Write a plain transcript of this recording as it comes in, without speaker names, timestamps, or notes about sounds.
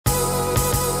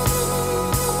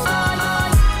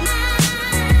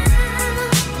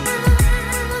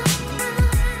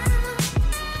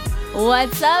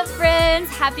What's up, friends?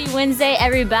 Happy Wednesday,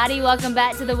 everybody. Welcome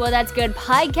back to the Well, That's Good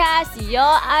podcast.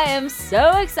 Y'all, I am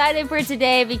so excited for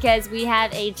today because we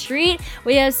have a treat.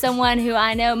 We have someone who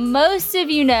I know most of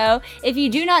you know. If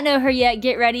you do not know her yet,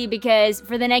 get ready because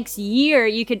for the next year,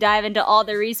 you could dive into all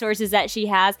the resources that she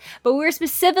has. But we're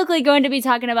specifically going to be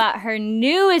talking about her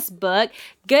newest book,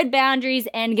 Good Boundaries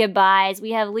and Goodbyes.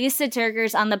 We have Lysa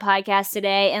TerKeurst on the podcast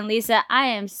today. And Lysa, I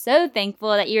am so thankful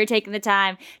that you're taking the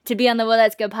time to be on the Well,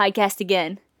 That's Good podcast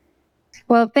again.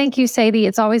 Well, thank you, Sadie.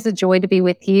 It's always a joy to be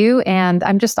with you. And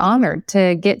I'm just honored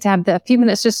to get to have a few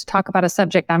minutes just to talk about a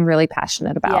subject I'm really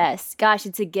passionate about. Yes. Gosh,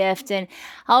 it's a gift. And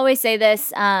I always say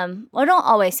this, well, I don't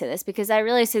always say this because I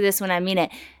really say this when I mean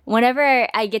it. Whenever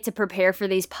I get to prepare for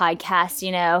these podcasts,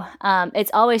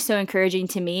 it's always so encouraging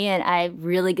to me and I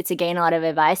really get to gain a lot of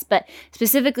advice. But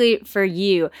specifically for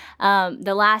you,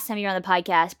 the last time you were on the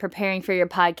podcast, preparing for your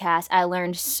podcast, I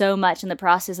learned so much in the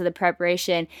process of the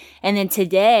preparation. And then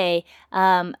today,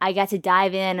 I got to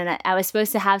dive in and I was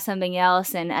supposed to have something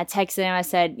else. And I texted him, I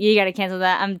said, you got to cancel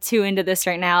that. I'm too into this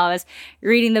right now. I was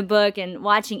reading the book and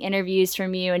watching interviews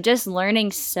from you and just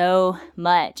learning so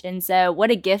much. And so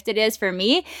what a gift it is for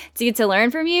me to get to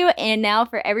learn from you and now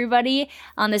for everybody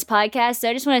on this podcast. So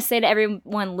I just want to say to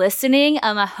everyone listening,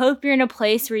 I hope you're in a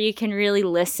place where you can really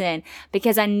listen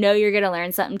because I know you're going to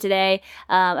learn something today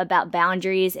about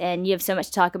boundaries and you have so much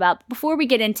to talk about. Before we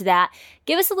get into that,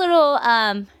 give us a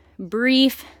little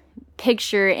brief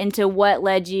picture into what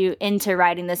led you into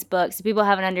writing this book so people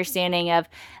have an understanding of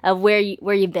where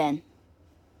you've been.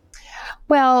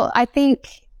 Well, I think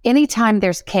anytime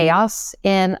there's chaos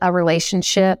in a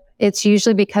relationship, it's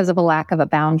usually because of a lack of a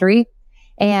boundary.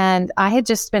 And I had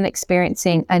just been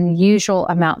experiencing unusual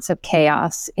amounts of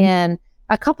chaos in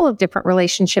a couple of different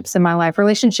relationships in my life,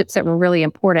 relationships that were really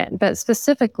important, but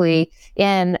specifically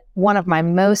in one of my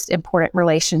most important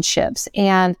relationships.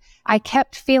 And I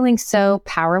kept feeling so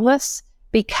powerless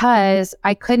because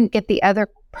I couldn't get the other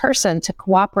person to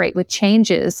cooperate with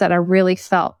changes that I really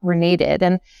felt were needed.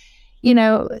 And,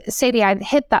 Sadie, I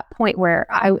hit that point where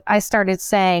I started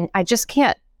saying, I just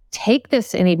can't take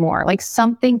this anymore. Like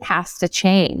something has to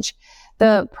change.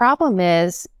 The problem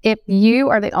is if you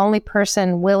are the only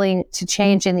person willing to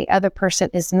change and the other person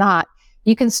is not,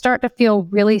 you can start to feel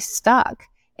really stuck.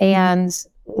 And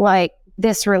like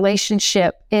this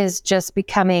relationship is just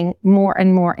becoming more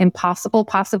and more impossible,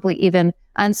 possibly even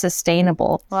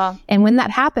unsustainable. Wow. And when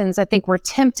that happens, I think we're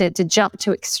tempted to jump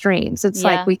to extremes. It's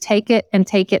like we take it and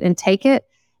take it and take it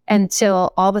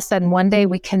until all of a sudden one day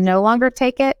we can no longer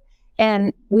take it.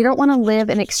 And we don't want to live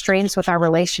in extremes with our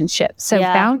relationship. So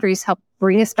boundaries help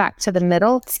bring us back to the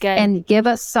middle and give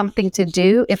us something to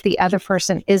do if the other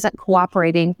person isn't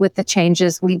cooperating with the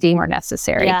changes we deem are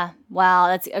necessary. Yeah. Wow.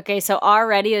 That's okay. So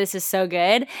already this is so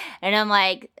good. And I'm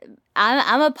like,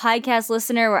 I'm a podcast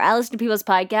listener where I listen to people's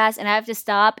podcasts and I have to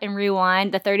stop and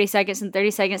rewind the 30 seconds and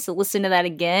 30 seconds to listen to that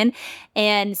again.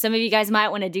 And some of you guys might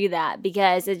want to do that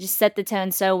because it just set the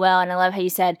tone so well. And I love how you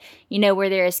said, where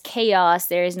there is chaos,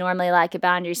 there is normally lack of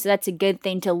boundaries. So that's a good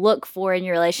thing to look for in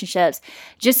your relationships.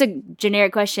 Just a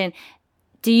generic question.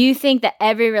 Do you think that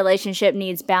every relationship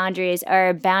needs boundaries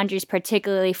or boundaries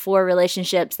particularly for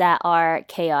relationships that are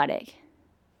chaotic?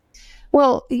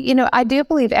 Well, I do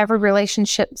believe every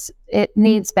relationship, it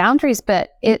needs boundaries,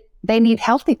 but they need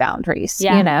healthy boundaries,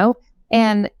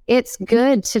 and it's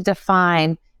good to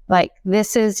define like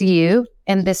this is you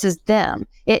and this is them.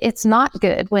 It's not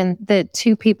good when the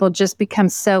two people just become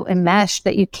so enmeshed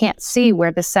that you can't see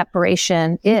where the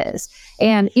separation is.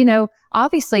 And,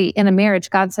 obviously in a marriage,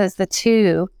 God says the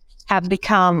two have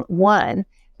become one,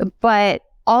 but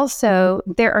also,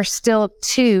 there are still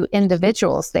two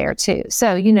individuals there too.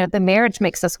 So, the marriage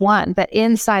makes us one, but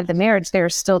inside the marriage, there are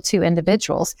still two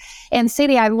individuals. And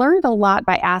Sadie, I learned a lot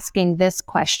by asking this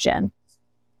question.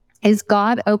 Is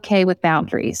God okay with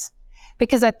boundaries?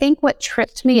 Because I think what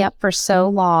tripped me up for so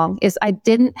long is I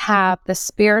didn't have the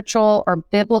spiritual or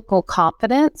biblical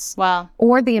confidence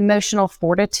or the emotional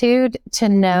fortitude to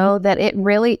know that it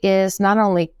really is not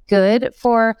only good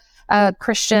for a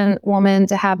Christian woman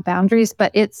to have boundaries,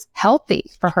 but it's healthy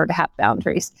for her to have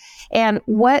boundaries. And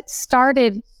what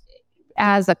started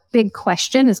as a big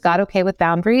question, is God okay with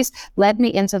boundaries, led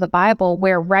me into the Bible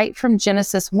where right from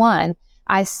Genesis 1,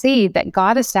 I see that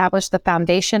God established the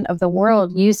foundation of the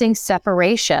world using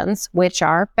separations, which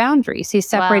are boundaries. He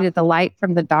separated the light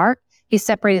from the dark. He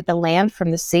separated the land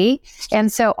from the sea. And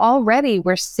so already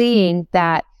we're seeing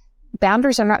that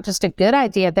boundaries are not just a good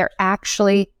idea, they're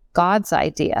actually God's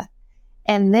idea.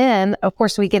 And then, of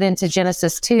course, we get into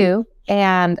Genesis 2,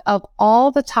 and of all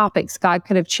the topics God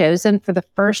could have chosen for the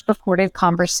first recorded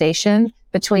conversation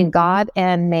between God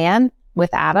and man with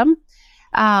Adam,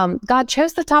 God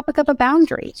chose the topic of a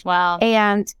boundary. Wow.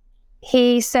 And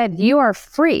he said, you are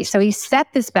free. So he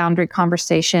set this boundary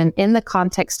conversation in the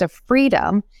context of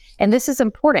freedom. And this is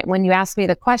important. When you ask me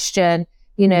the question,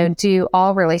 do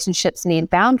all relationships need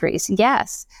boundaries?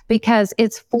 Yes, because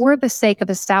it's for the sake of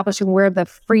establishing where the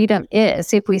freedom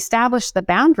is. If we establish the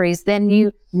boundaries, then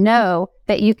you know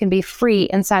that you can be free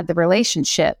inside the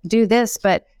relationship. Do this,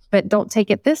 but don't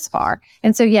take it this far.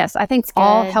 And so, yes, I think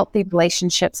all healthy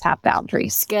relationships have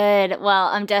boundaries. It's good. Well,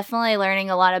 I'm definitely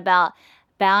learning a lot about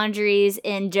boundaries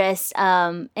and just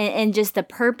the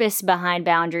purpose behind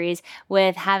boundaries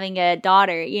with having a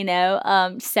daughter,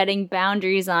 setting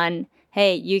boundaries on,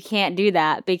 hey, you can't do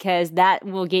that because that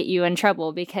will get you in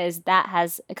trouble, because that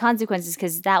has consequences,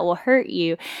 because that will hurt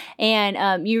you.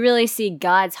 And you really see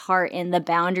God's heart in the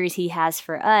boundaries he has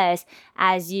for us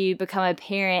as you become a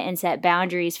parent and set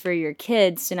boundaries for your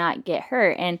kids to not get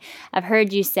hurt. And I've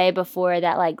heard you say before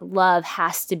that like love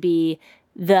has to be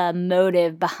the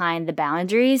motive behind the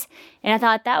boundaries. And I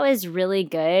thought that was really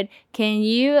good. Can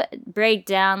you break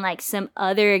down like some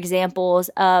other examples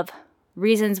of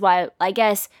reasons why, I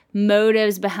guess,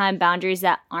 motives behind boundaries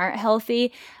that aren't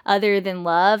healthy other than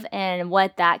love and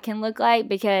what that can look like?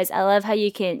 Because I love how you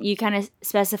kind of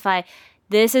specify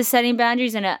this is setting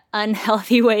boundaries in an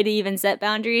unhealthy way to even set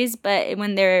boundaries. But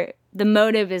when the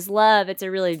motive is love, it's a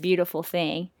really beautiful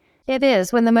thing. It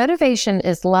is. When the motivation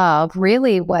is love,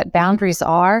 really what boundaries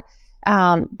are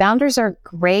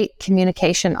great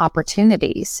communication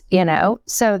opportunities,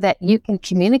 so that you can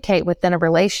communicate within a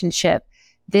relationship.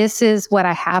 This is what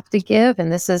I have to give,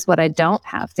 and this is what I don't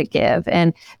have to give.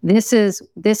 And this is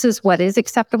what is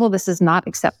acceptable. This is not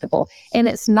acceptable. And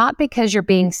it's not because you're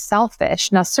being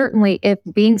selfish. Now, certainly if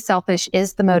being selfish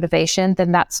is the motivation,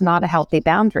 then that's not a healthy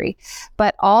boundary.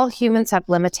 But all humans have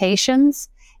limitations.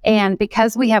 And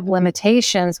because we have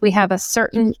limitations, we have a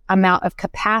certain amount of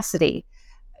capacity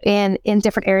in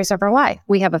different areas of our life.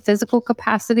 We have a physical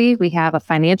capacity, we have a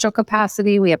financial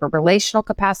capacity, we have a relational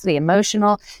capacity,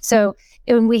 emotional. So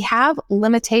when we have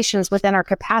limitations within our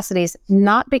capacities,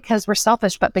 not because we're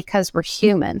selfish, but because we're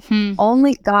human.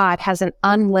 Only God has an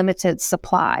unlimited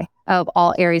supply of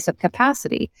all areas of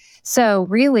capacity. So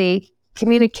really,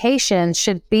 communication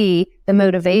should be the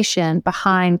motivation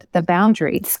behind the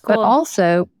boundary, but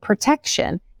also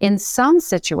protection. In some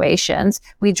situations,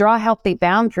 we draw healthy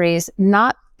boundaries,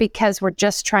 not because we're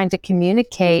just trying to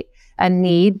communicate a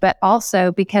need, but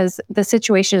also because the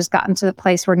situation has gotten to the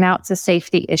place where now it's a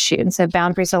safety issue. And so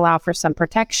boundaries allow for some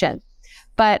protection.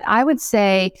 But I would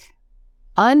say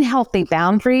unhealthy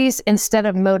boundaries, instead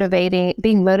of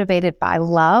being motivated by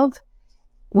love,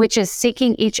 which is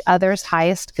seeking each other's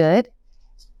highest good,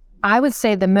 I would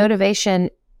say the motivation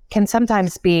can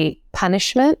sometimes be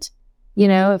punishment.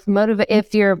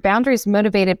 If your boundary is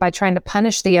motivated by trying to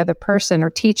punish the other person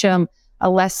or teach them a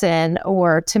lesson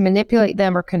or to manipulate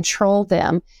them or control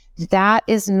them, that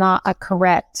is not a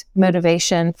correct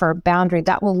motivation for a boundary.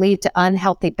 That will lead to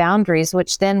unhealthy boundaries,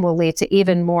 which then will lead to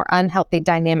even more unhealthy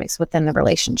dynamics within the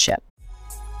relationship.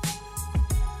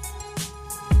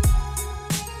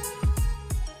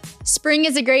 Spring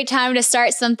is a great time to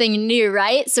start something new,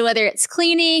 right? So whether it's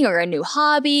cleaning or a new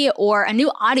hobby or a new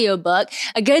audiobook,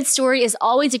 a good story is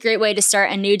always a great way to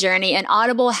start a new journey, and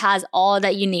Audible has all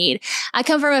that you need. I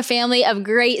come from a family of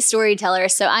great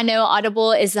storytellers, so I know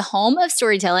Audible is the home of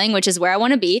storytelling, which is where I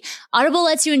want to be. Audible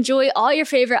lets you enjoy all your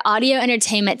favorite audio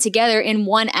entertainment together in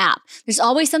one app. There's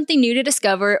always something new to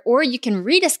discover, or you can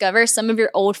rediscover some of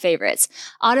your old favorites.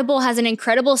 Audible has an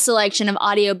incredible selection of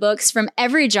audiobooks from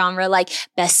every genre, like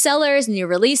bestsellers, new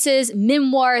releases,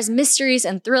 memoirs, mysteries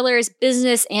and thrillers,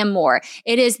 business, and more.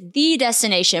 It is the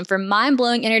destination for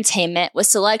mind-blowing entertainment with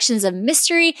selections of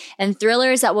mystery and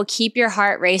thrillers that will keep your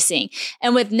heart racing.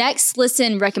 And with next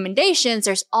listen recommendations,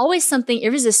 there's always something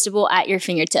irresistible at your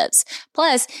fingertips.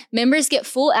 Plus, members get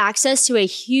full access to a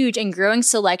huge and growing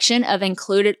selection of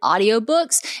included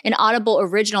audiobooks and Audible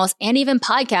originals and even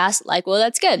podcasts like Well,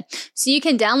 That's Good. So you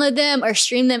can download them or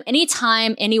stream them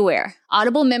anytime, anywhere.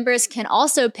 Audible members can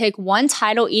also pick one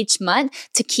title each month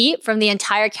to keep from the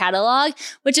entire catalog,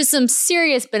 which is some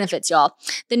serious benefits, y'all.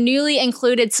 The newly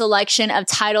included selection of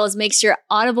titles makes your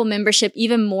Audible membership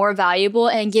even more valuable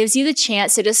and gives you the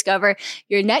chance to discover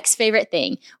your next favorite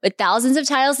thing. With thousands of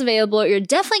titles available, you're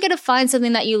definitely going to find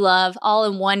something that you love all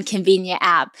in one convenient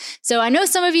app. So I know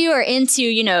some of you are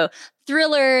into,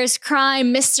 thrillers,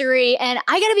 crime, mystery. And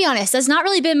I gotta be honest, that's not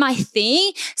really been my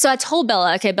thing. So I told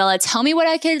Bella, okay, Bella, tell me what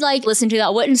I could like listen to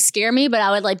that wouldn't scare me, but I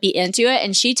would like be into it.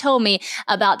 And she told me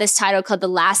about this title called The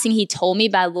Last Thing He Told Me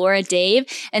by Laura Dave.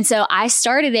 And so I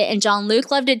started it, and John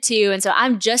Luke loved it too. And so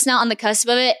I'm just now on the cusp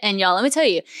of it. And y'all, let me tell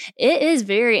you, it is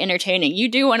very entertaining. You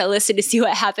do want to listen to see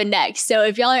what happened next. So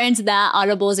if y'all are into that,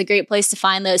 Audible is a great place to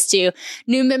find those too.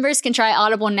 New members can try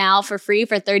Audible now for free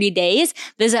for 30 days.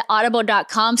 Visit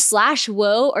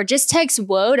audible.com/whoa or just text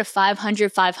whoa to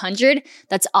 500-500.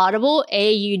 That's Audible,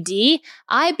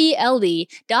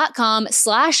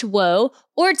 AUDIBLE.com/whoa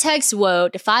or text whoa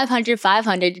to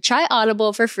 500-500 to try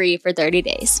Audible for free for 30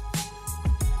 days.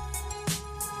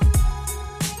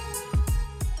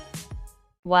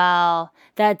 Wow,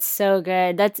 that's so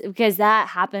good. That's because that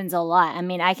happens a lot. I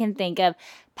mean, I can think of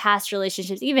past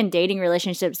relationships, even dating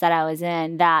relationships that I was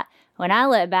in, that when I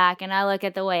look back and I look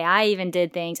at the way I even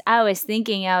did things, I was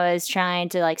thinking I was trying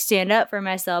to like stand up for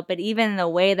myself, but even the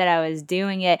way that I was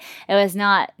doing it, it was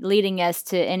not leading us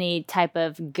to any type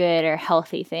of good or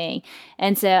healthy thing.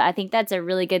 And so I think that's a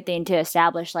really good thing to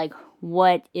establish, like,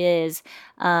 what is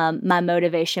my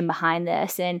motivation behind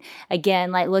this? And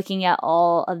again, like looking at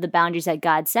all of the boundaries that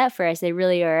God set for us, they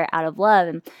really are out of love.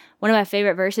 And one of my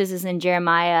favorite verses is in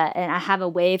Jeremiah, and I have a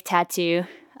wave tattoo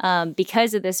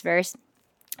because of this verse.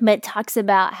 But it talks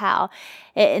about how,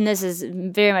 and this is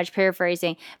very much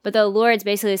paraphrasing, but the Lord's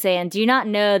basically saying, do you not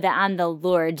know that I'm the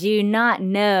Lord? Do you not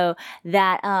know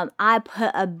that I put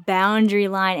a boundary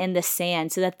line in the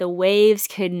sand so that the waves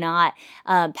could not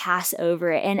pass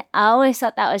over it? And I always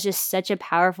thought that was just such a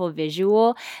powerful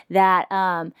visual that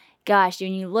gosh,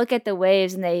 when you look at the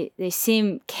waves and they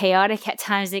seem chaotic at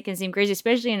times, they can seem crazy,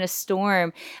 especially in a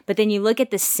storm. But then you look at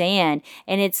the sand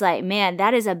and it's like, man,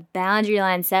 that is a boundary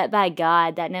line set by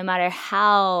God that no matter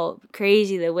how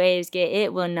crazy the waves get,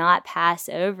 it will not pass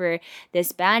over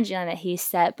this boundary line that He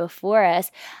set before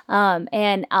us.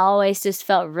 And I always just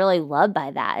felt really loved by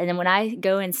that. And then when I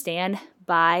go and stand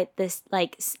by this,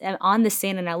 like on the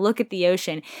sand, and I look at the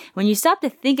ocean, when you stop to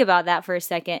think about that for a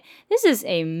second, this is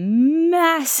a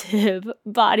massive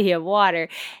body of water,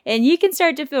 and you can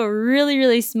start to feel really,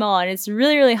 really small, and it's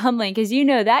really, really humbling because you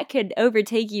know that could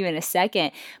overtake you in a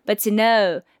second. But to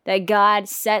know that God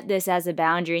set this as a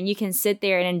boundary, and you can sit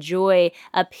there and enjoy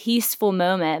a peaceful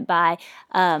moment by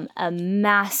a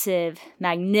massive,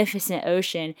 magnificent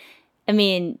ocean. I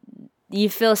mean, you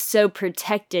feel so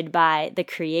protected by the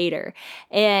Creator.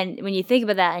 And when you think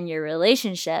about that in your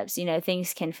relationships, you know,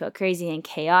 things can feel crazy and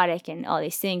chaotic and all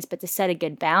these things, but to set a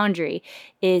good boundary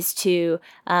is to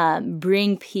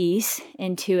bring peace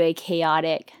into a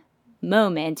chaotic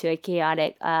moment, to a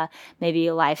chaotic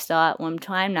maybe lifestyle at one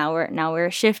time. Now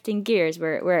we're shifting gears.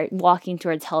 We're walking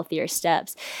towards healthier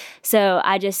steps. So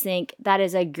I just think that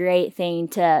is a great thing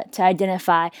to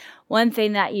identify. One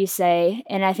thing that you say,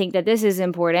 and I think that this is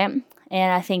important,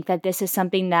 and I think that this is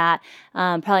something that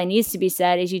probably needs to be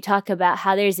said, is you talk about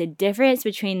how there's a difference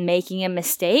between making a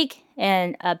mistake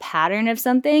and a pattern of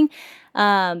something,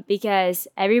 because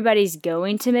everybody's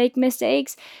going to make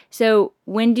mistakes. So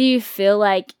when do you feel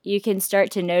like you can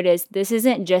start to notice this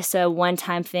isn't just a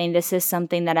one-time thing, this is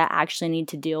something that I actually need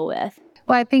to deal with?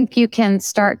 Well, I think you can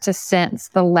start to sense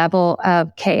the level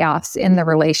of chaos in the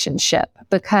relationship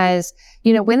because,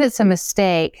 you know, when it's a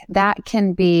mistake, that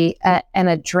can be an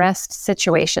addressed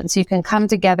situation. So you can come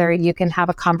together, you can have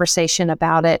a conversation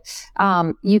about it.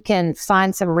 You can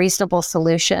find some reasonable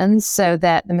solutions so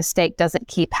that the mistake doesn't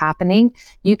keep happening.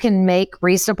 You can make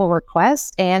reasonable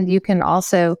requests, and you can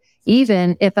also,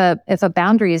 even if a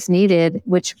boundary is needed,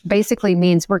 which basically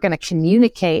means we're going to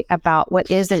communicate about what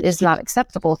is and is not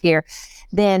acceptable here,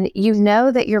 then you know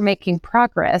that you're making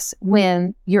progress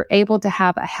when you're able to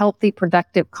have a healthy,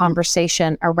 productive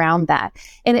conversation around that.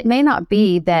 And it may not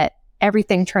be that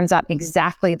everything turns out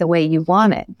exactly the way you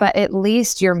want it, but at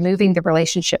least you're moving the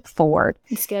relationship forward.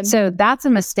 That's good. So that's a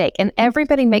mistake. And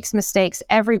everybody makes mistakes.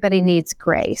 Everybody needs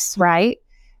grace, right?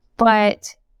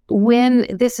 But when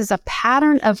this is a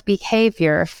pattern of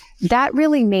behavior, that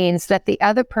really means that the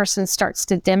other person starts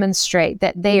to demonstrate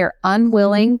that they are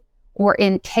unwilling or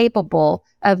incapable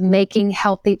of making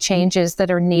healthy changes that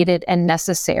are needed and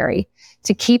necessary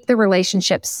to keep the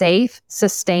relationship safe,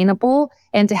 sustainable,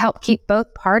 and to help keep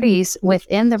both parties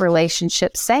within the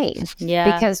relationship sane.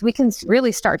 Yeah. Because we can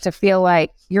really start to feel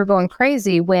like you're going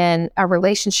crazy when a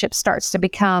relationship starts to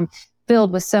become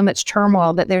filled with so much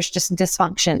turmoil that there's just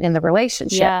dysfunction in the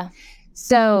relationship. Yeah.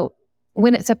 So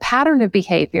when it's a pattern of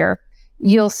behavior,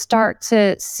 you'll start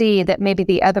to see that maybe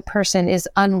the other person is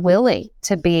unwilling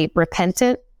to be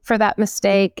repentant for that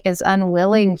mistake, is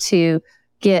unwilling to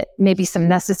get maybe some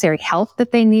necessary help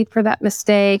that they need for that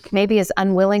mistake, maybe is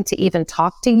unwilling to even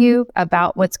talk to you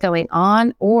about what's going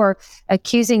on, or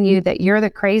accusing you that you're the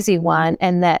crazy one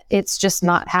and that it's just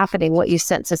not happening what you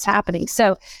sense is happening.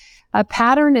 So a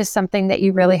pattern is something that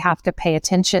you really have to pay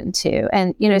attention to.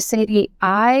 And, Sadie,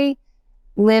 I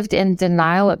lived in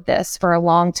denial of this for a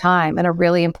long time in a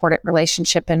really important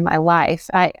relationship in my life.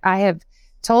 I have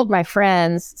told my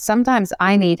friends, sometimes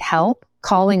I need help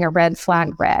calling a red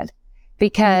flag red,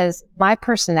 because my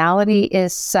personality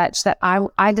is such that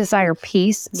I desire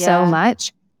peace so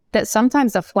much that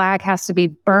sometimes a flag has to be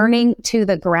burning to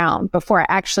the ground before I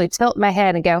actually tilt my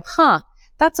head and go,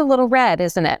 that's a little red,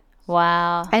 isn't it?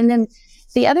 Wow. And then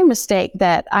the other mistake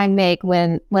that I make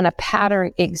when a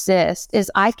pattern exists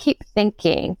is I keep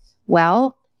thinking,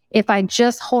 well, if I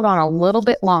just hold on a little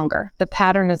bit longer, the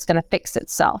pattern is going to fix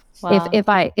itself. Wow. If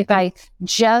I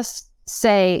just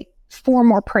say 4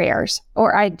 more prayers,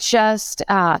 or I just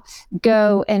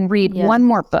go and read one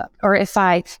more book, or if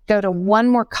I go to one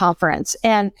more conference.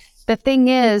 And the thing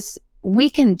is, we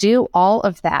can do all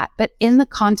of that, but in the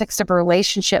context of a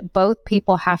relationship, both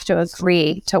people have to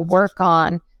agree to work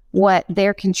on what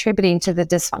they're contributing to the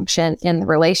dysfunction in the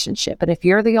relationship. And if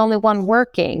you're the only one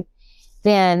working,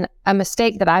 then a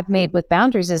mistake that I've made with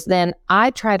boundaries is then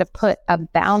I try to put a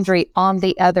boundary on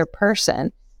the other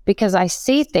person, because I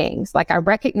see things, like I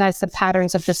recognize the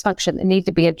patterns of dysfunction that need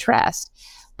to be addressed.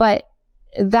 But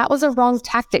that was a wrong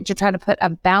tactic, to try to put a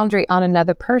boundary on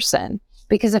another person,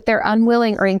 because if they're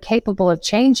unwilling or incapable of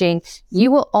changing,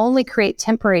 you will only create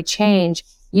temporary change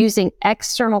using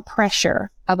external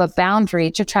pressure of a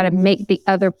boundary to try to make the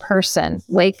other person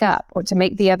wake up, or to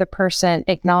make the other person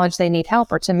acknowledge they need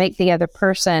help, or to make the other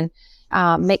person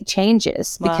make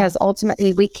changes. Wow. Because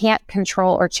ultimately we can't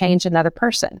control or change another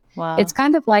person. Wow. It's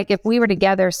kind of like if we were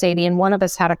together, Sadie, and one of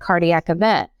us had a cardiac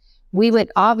event, we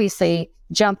would obviously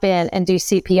jump in and do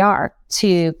CPR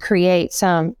to create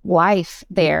some life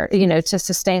there, to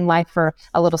sustain life for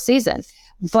a little season.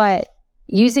 But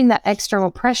using that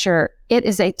external pressure, it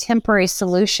is a temporary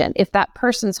solution. If that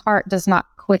person's heart does not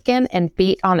quicken and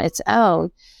beat on its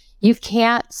own, you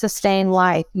can't sustain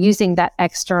life using that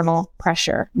external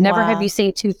pressure. Never have you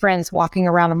seen 2 friends walking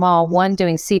around a mall, one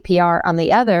doing CPR on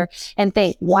the other, and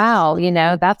think, wow,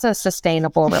 that's a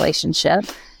sustainable relationship.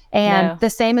 And the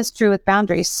same is true with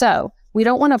boundaries. So we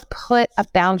don't want to put a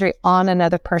boundary on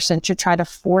another person to try to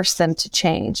force them to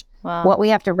change. Wow. What we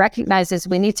have to recognize is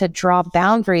we need to draw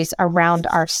boundaries around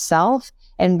ourselves,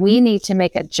 and we need to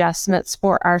make adjustments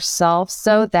for ourselves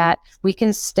so that we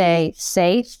can stay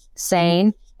safe,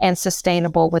 sane, and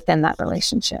sustainable within that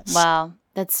relationship. Wow.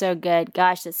 That's so good.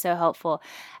 Gosh, that's so helpful.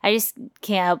 I just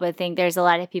can't help but think there's a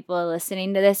lot of people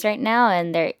listening to this right now,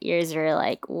 and their ears are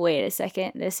like, wait a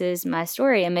second, this is my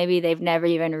story. And maybe they've never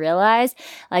even realized,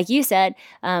 like you said,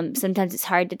 sometimes it's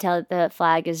hard to tell that the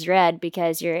flag is red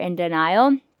because you're in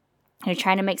denial. You're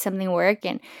trying to make something work.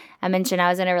 And I mentioned I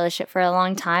was in a relationship for a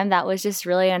long time that was just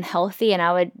really unhealthy, and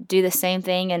I would do the same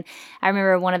thing. And I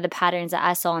remember one of the patterns that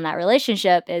I saw in that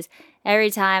relationship is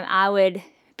every time I would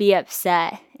be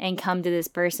upset and come to this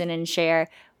person and share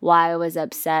why I was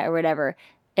upset or whatever,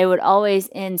 it would always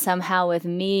end somehow with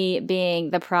me being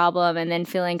the problem and then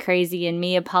feeling crazy and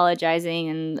me apologizing.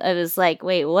 And it was like,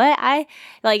 wait, what?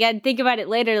 I'd think about it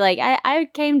later, like I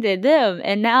came to them,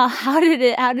 and now how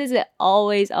does it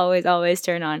always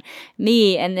turn on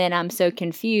me? And then I'm so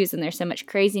confused, and there's so much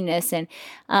craziness. And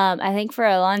I think for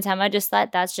a long time, I just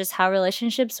thought that's just how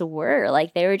relationships were.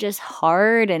 Like they were just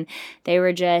hard, and they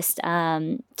were just,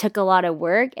 took a lot of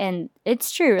work. And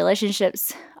it's true,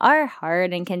 relationships are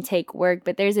hard and can take work,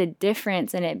 but there's a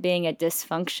difference in it being a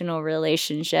dysfunctional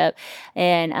relationship,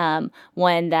 and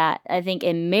one that I think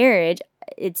in marriage,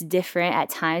 it's different at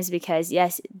times, because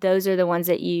yes, those are the ones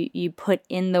that you put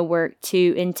in the work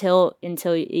to until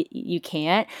you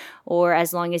can't, or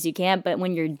as long as you can. But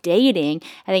when you're dating,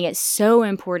 I think it's so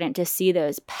important to see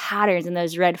those patterns and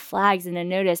those red flags, and to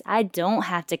notice, I don't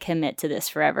have to commit to this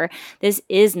forever. This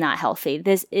is not healthy.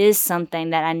 This is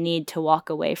something that I need to walk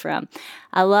away from.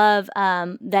 I love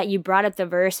that you brought up the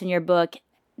verse in your book,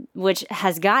 which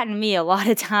has gotten me a lot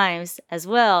of times as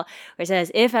well, where it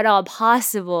says, if at all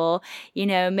possible,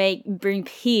 bring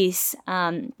peace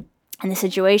in the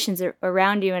situations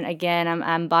around you. And again,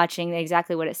 I'm botching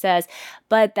exactly what it says,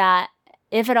 but that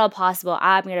if at all possible,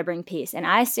 I'm going to bring peace. And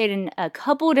I stayed in a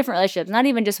couple of different relationships, not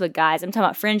even just with guys. I'm talking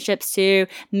about friendships too,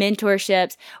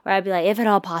 mentorships, where I'd be like, if at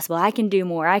all possible, I can do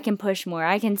more. I can push more.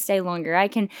 I can stay longer. I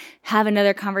can have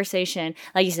another conversation.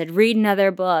 Like you said, read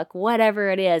another book,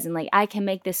 whatever it is. And like, I can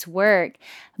make this work.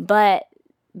 But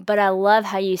I love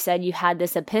how you said you had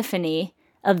this epiphany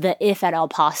of the if at all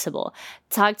possible.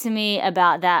 Talk to me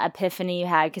about that epiphany you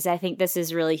had, because I think this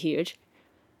is really huge.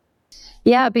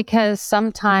 Yeah, because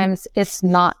sometimes it's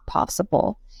not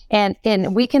possible. And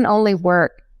we can only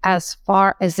work as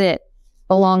far as it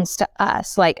belongs to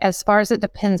us, like as far as it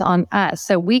depends on us.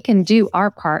 So we can do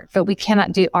our part, but we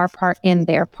cannot do our part in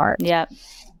their part. Yep.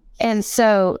 And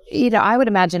so, I would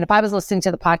imagine if I was listening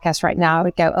to the podcast right now, I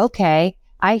would go, okay,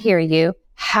 I hear you.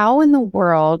 How in the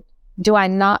world do I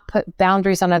not put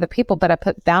boundaries on other people, but I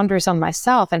put boundaries on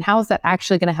myself? And how is that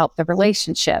actually going to help the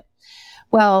relationship?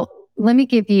 Well, let me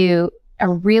give you a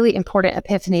really important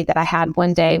epiphany that I had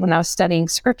one day when I was studying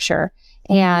scripture.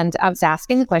 And I was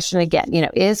asking the question again,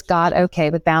 is God okay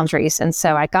with boundaries? And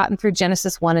so I gotten through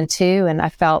Genesis 1 and 2, and I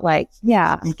felt like,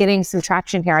 yeah, I'm getting some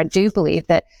traction here. I do believe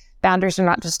that boundaries are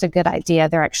not just a good idea,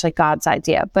 they're actually God's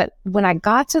idea. But when I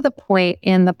got to the point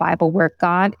in the Bible where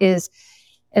God is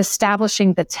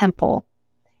establishing the temple,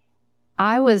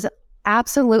 I was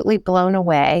absolutely blown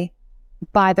away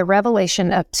by the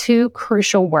revelation of two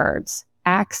crucial words: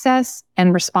 access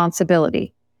and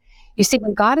responsibility. You see,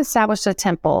 when God established a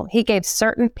temple, he gave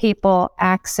certain people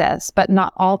access, but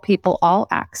not all people all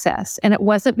access. And it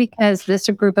wasn't because this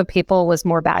group of people was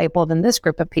more valuable than this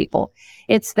group of people.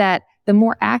 It's that the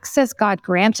more access God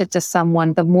granted to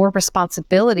someone, the more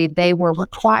responsibility they were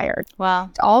required. Wow.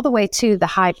 All the way to the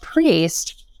high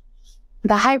priest.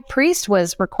 The high priest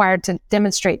was required to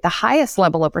demonstrate the highest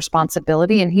level of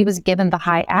responsibility, and he was given the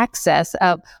high access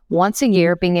of once a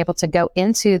year being able to go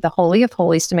into the Holy of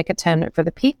Holies to make atonement for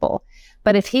the people.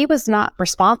 But if he was not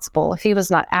responsible, if he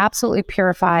was not absolutely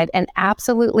purified and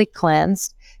absolutely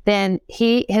cleansed, then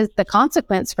the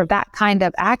consequence for that kind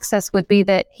of access would be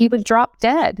that he would drop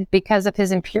dead because of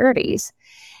his impurities.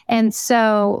 And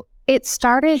so it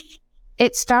started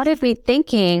me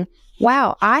thinking,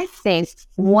 wow, I think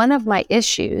one of my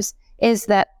issues is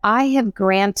that I have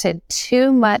granted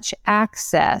too much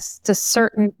access to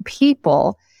certain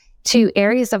people to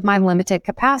areas of my limited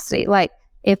capacity. Like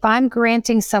if I'm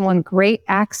granting someone great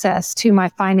access to my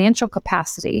financial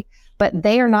capacity, but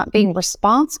they are not being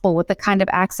responsible with the kind of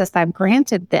access I've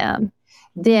granted them,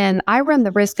 then I run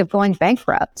the risk of going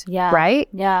bankrupt, right?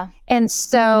 Yeah. And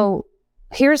so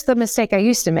here's the mistake I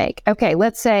used to make. Okay,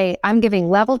 let's say I'm giving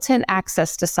level 10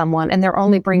 access to someone and they're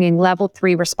only bringing level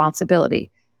 3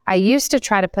 responsibility. I used to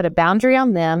try to put a boundary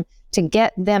on them to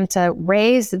get them to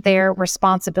raise their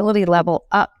responsibility level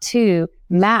up to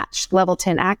match level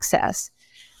 10 access.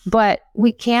 But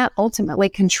we can't ultimately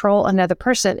control another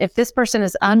person. If this person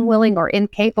is unwilling or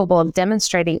incapable of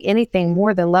demonstrating anything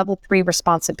more than level 3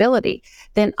 responsibility,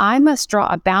 then I must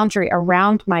draw a boundary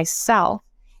around myself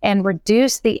and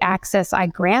reduce the access I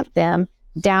grant them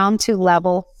down to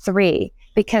level 3.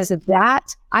 Because of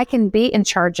that, I can be in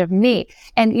charge of me.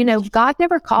 And, God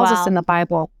never calls us in the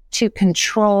Bible to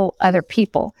control other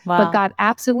people. But God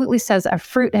absolutely says a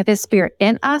fruit of his spirit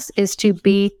in us is to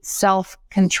be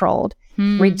self-controlled.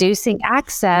 Reducing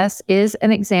access is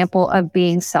an example of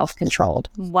being self-controlled.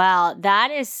 Wow,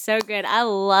 that is so good. I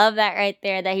love that right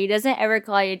there, that he doesn't ever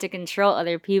call you to control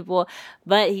other people,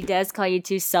 but he does call you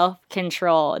to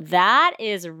self-control. That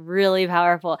is really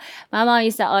powerful. My mom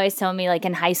used to always tell me, like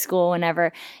in high school,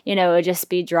 whenever, it would just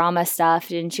be drama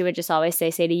stuff, and she would just always say,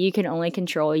 Sadie, you can only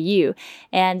control you.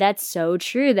 And that's so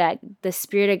true, that the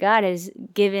Spirit of God is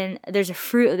given, there's a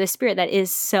fruit of the Spirit that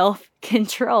is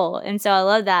self-control. And so I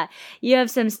love that. You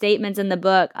have some statements in the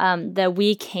book, the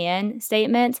we can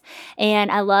statements,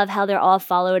 and I love how they're all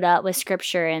followed up with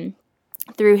scripture and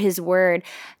through his word.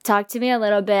 Talk to me a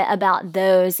little bit about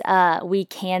those we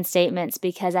can statements,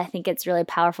 because I think it's really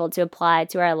powerful to apply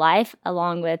to our life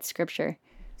along with scripture.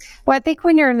 Well, I think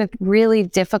when you're in a really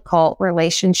difficult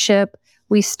relationship,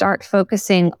 we start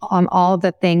focusing on all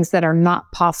the things that are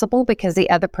not possible because the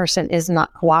other person is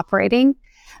not cooperating.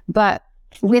 But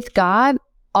with God,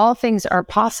 all things are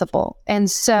possible. And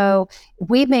so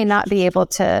we may not be able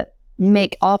to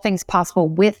make all things possible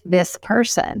with this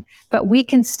person, but we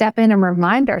can step in and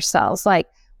remind ourselves, like,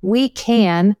 we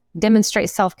can demonstrate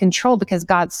self-control because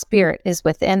God's Spirit is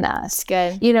within us.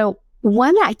 Good.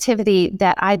 One activity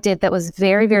that I did that was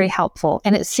very, very helpful,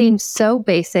 and it seems so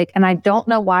basic, and I don't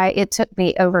know why it took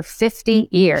me over 50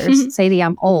 years. Sadie,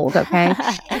 I'm old, okay?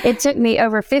 It took me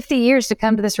over 50 years to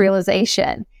come to this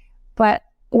realization. But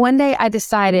one day I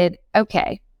decided,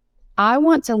 okay, I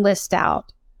want to list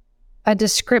out a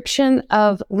description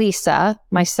of Lysa,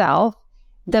 myself,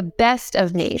 the best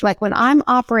of me. Like when I'm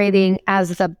operating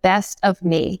as the best of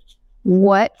me,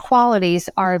 what qualities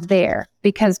are there,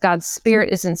 because God's Spirit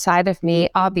is inside of me.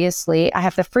 Obviously, I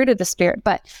have the fruit of the Spirit,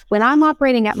 but when I'm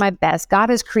operating at my best, God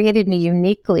has created me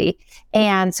uniquely.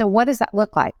 And so what does that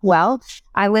look like? Well,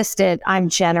 I listed, I'm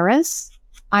generous,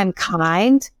 I'm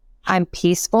kind, I'm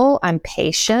peaceful, I'm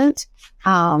patient,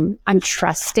 I'm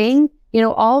trusting.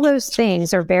 All those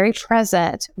things are very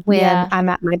present when I'm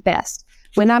at my best.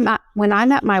 When I'm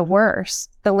at my worst,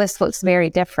 the list looks very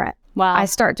different. Wow. I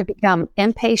start to become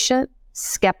impatient,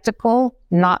 skeptical,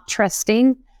 not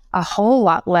trusting, a whole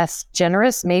lot less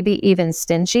generous, maybe even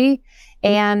stingy.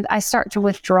 And I start to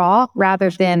withdraw rather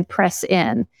than press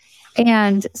in.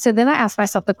 And so then I ask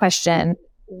myself the question,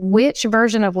 which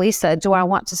version of Lysa do I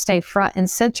want to stay front and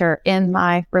center in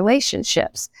my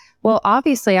relationships? Well,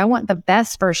 obviously, I want the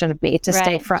best version of me to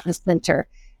stay front and center.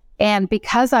 And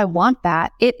because I want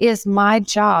that, it is my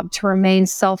job to remain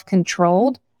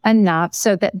self-controlled enough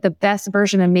so that the best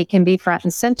version of me can be front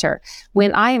and center.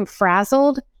 When I am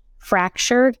frazzled,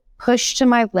 fractured, pushed to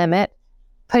my limit,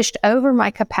 pushed over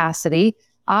my capacity,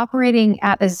 operating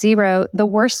at a zero, the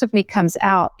worst of me comes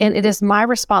out. And it is my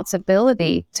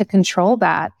responsibility to control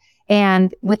that.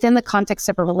 And within the context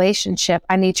of a relationship,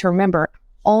 I need to remember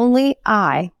only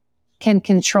I can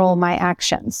control my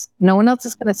actions. No one else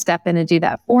is going to step in and do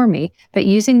that for me, but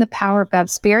using the power of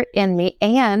God's Spirit in me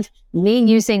and me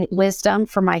using wisdom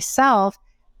for myself,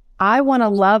 I want to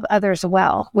love others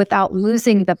well without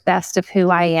losing the best of who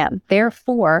I am.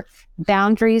 Therefore,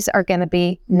 boundaries are going to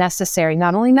be necessary,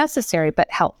 not only necessary, but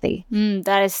healthy.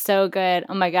 That is so good.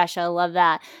 Oh my gosh, I love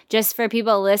that. Just for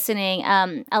people listening,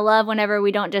 I love whenever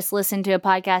we don't just listen to a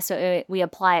podcast, but we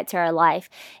apply it to our life.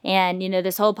 And,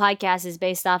 this whole podcast is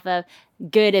based off of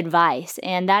good advice.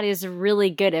 And that is really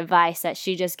good advice that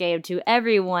she just gave to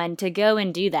everyone to go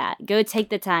and do that. Go take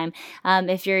the time.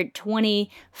 If you're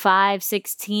 25,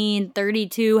 16,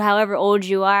 32, however old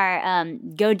you are,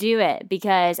 go do it,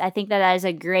 because I think that is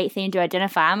a great thing to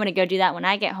identify. I'm going to go do that when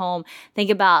I get home. Think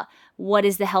about what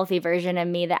is the healthy version of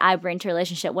me that I bring to a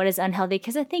relationship? What is unhealthy?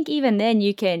 Because I think even then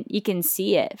you can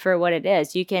see it for what it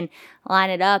is. You can line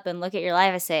it up and look at your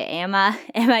life and say, am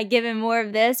I giving more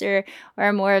of this or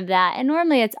more of that? And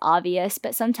normally it's obvious,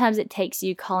 but sometimes it takes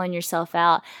you calling yourself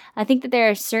out. I think that there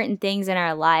are certain things in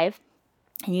our life,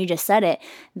 and you just said it,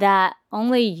 that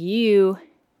only you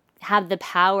have the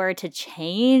power to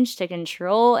change, to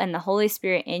control, and the Holy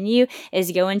Spirit in you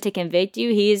is going to convict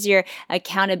you. He is your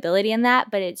accountability in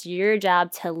that, but it's your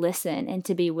job to listen and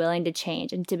to be willing to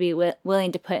change and to be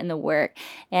willing to put in the work.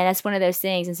 And that's one of those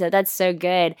things. And so that's so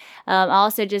good. I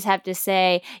also just have to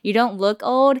say, you don't look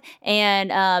old.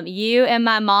 And you and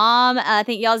my mom, I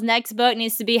think y'all's next book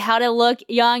needs to be How to Look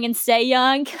Young and Stay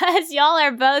Young, because y'all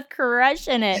are both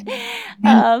crushing it.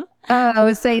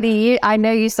 Oh, Sadie, I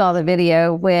know you saw the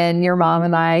video when your mom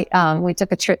and I, we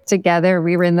took a trip together.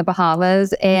 We were in the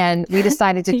Bahamas and we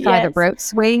decided to try the rope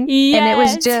swing. Yes. And it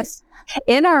was just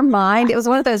in our mind. It was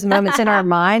one of those moments in our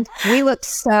mind. We looked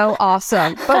so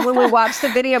awesome. But when we watched the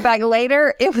video back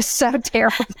later, it was so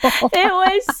terrible. It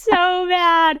was so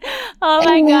bad. Oh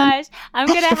my gosh. I'm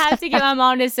going to have to get my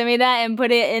mom to send me that and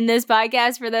put it in this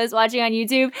podcast for those watching on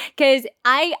YouTube, because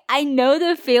I know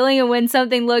the feeling of when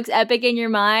something looks epic in your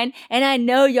mind. And I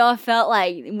know y'all felt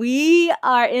like we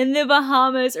are in the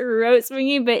Bahamas rope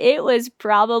swinging, but it was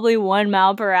probably 1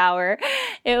 mile per hour.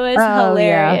 It was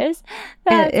hilarious.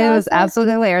 Yeah. It was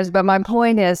absolutely hilarious. But my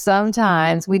point is,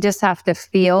 sometimes we just have to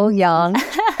feel young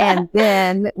and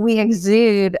then we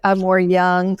exude a more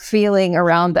young feeling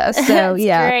around us. So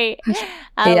yeah. Great.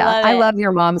 I love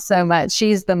your mom so much.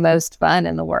 She's the most fun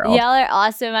in the world. Y'all are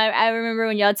awesome. I remember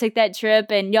when y'all took that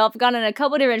trip, and y'all have gone on a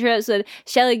couple different trips with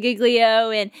Shelly Giglio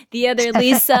and the other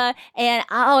Lysa. And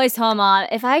I always tell Mom,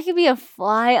 if I could be a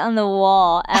fly on the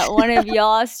wall at one of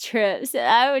y'all's trips,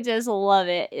 I would just love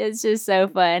it. It's just so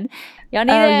fun. Y'all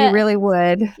need you really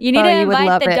would. You need to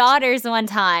invite the daughters one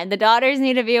time. The daughters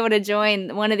need to be able to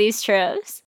join one of these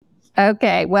trips.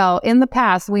 Okay. Well, in the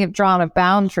past, we have drawn a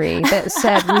boundary that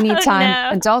said we need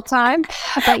time, adult time.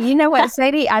 But you know what,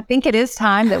 Sadie? I think it is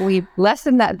time that we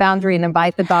lessen that boundary and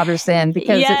invite the daughters in,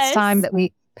 because it's time that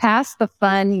we pass the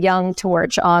fun young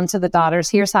torch on to the daughters.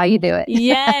 Here's how you do it.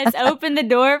 Yes. Open the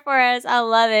door for us. I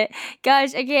love it.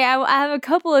 Gosh. Okay. I have a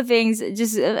couple of things,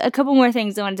 just a couple more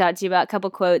things I want to talk to you about, a couple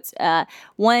quotes.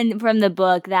 One from the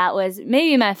book that was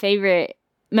maybe my favorite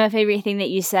thing that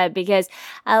you said, because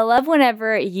I love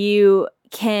whenever you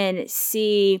can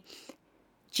see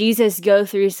Jesus go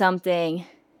through something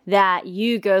that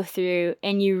you go through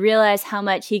and you realize how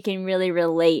much he can really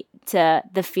relate to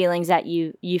the feelings that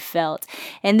you felt.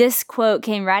 And this quote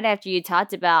came right after you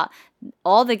talked about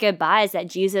all the goodbyes that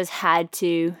Jesus had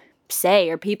to say,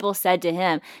 or people said to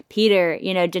him. Peter,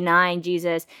 denying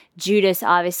Jesus, Judas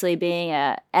obviously being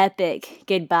a epic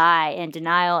goodbye and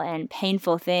denial and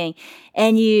painful thing.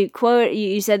 And you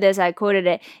said this, I quoted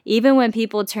it, even when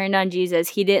people turned on Jesus,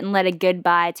 he didn't let a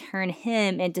goodbye turn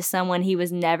him into someone he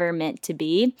was never meant to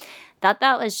be. Thought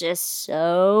that was just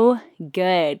so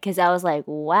good, because I was like,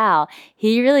 wow,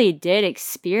 he really did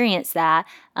experience that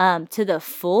to the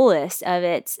fullest of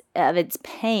its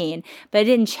pain, but it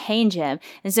didn't change him.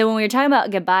 And so when we were talking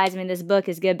about goodbyes, this book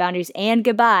is Good Boundaries and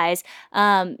Goodbyes.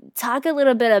 Talk a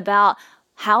little bit about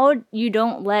how you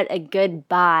don't let a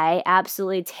goodbye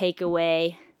absolutely take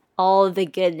away all of the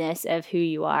goodness of who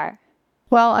you are.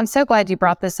 Well, I'm so glad you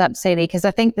brought this up, Sadie, because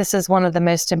I think this is one of the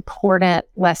most important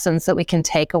lessons that we can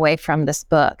take away from this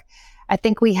book. I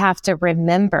think we have to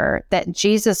remember that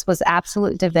Jesus was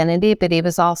absolute divinity, but he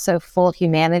was also full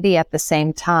humanity at the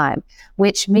same time,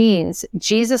 which means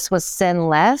Jesus was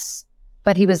sinless,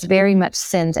 but he was very much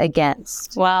sinned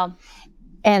against. Wow.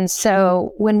 And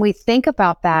so when we think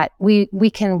about that, we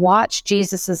can watch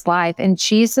Jesus's life, and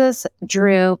Jesus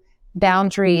drew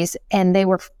boundaries, and they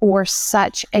were for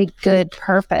such a good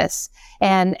purpose.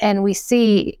 And we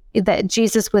see that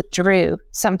Jesus withdrew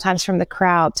sometimes from the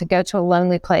crowd to go to a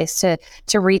lonely place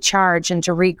to recharge and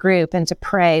to regroup and to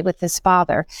pray with his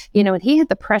Father. And he had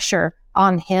the pressure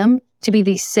on him to be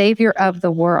the savior of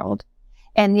the world.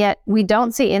 And yet we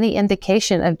don't see any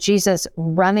indication of Jesus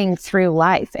running through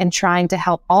life and trying to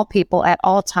help all people at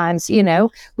all times.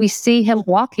 We see him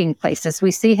walking places.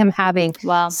 We see him having,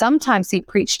 sometimes he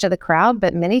preached to the crowd,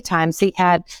 but many times he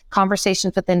had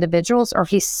conversations with individuals, or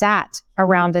he sat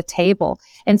around a table.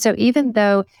 And so even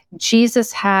though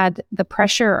Jesus had the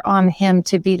pressure on him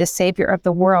to be the savior of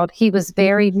the world, he was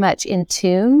very much in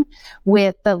tune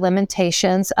with the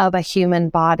limitations of a human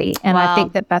body. And I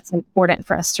think that that's important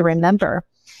for us to remember.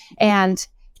 And,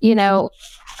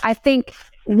 I think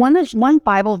one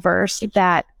Bible verse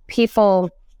that people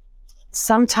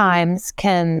sometimes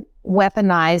can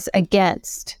weaponize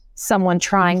against someone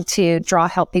trying to draw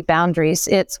healthy boundaries,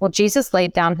 Jesus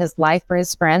laid down his life for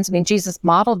his friends. Jesus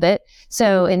modeled it.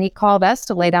 And he called us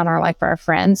to lay down our life for our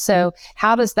friends. So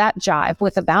how does that jive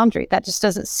with a boundary? That just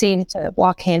doesn't seem to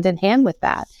walk hand in hand with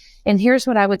that. And here's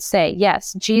what I would say.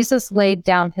 Yes, Jesus laid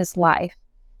down his life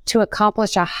to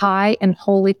accomplish a high and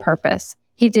holy purpose.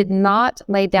 He did not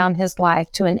lay down his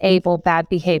life to enable bad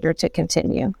behavior to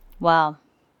continue. Wow.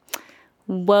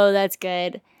 Whoa, that's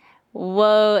good.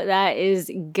 Whoa, that is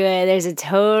good. There's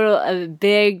a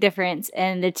big difference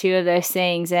in the two of those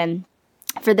things. And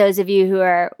for those of you who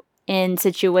are in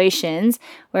situations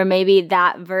where maybe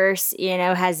that verse,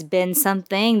 has been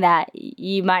something that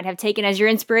you might have taken as your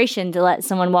inspiration to let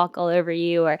someone walk all over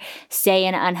you or stay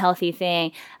in an unhealthy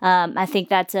thing. I think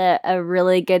that's a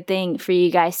really good thing for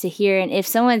you guys to hear. And if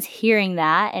someone's hearing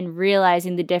that and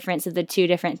realizing the difference of the two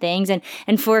different things,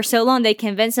 and for so long they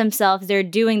convince themselves they're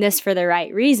doing this for the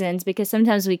right reasons, because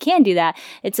sometimes we can do that.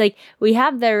 It's like we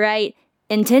have the right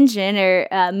intention or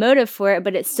motive for it,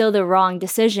 but it's still the wrong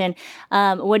decision.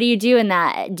 What do you do in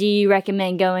that? Do you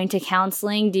recommend going to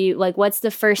counseling? What's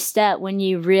the first step when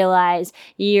you realize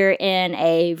you're in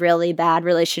a really bad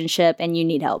relationship and you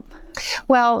need help?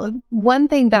 Well, one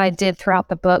thing that I did throughout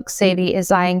the book, Sadie, is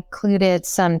I included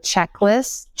some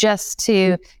checklists just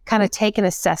to kind of take an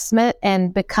assessment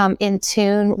and become in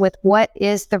tune with what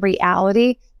is the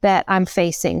reality that I'm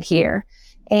facing here.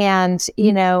 And,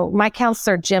 my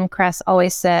counselor, Jim Kress,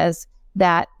 always says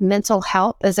that mental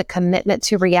health is a commitment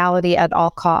to reality at all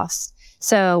costs.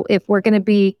 So if we're going to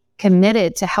be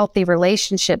committed to healthy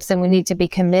relationships, then we need to be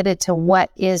committed to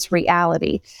what is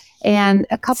reality. And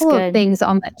a couple of things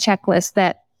on that checklist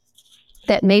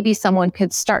that maybe someone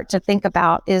could start to think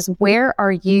about is, where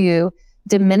are you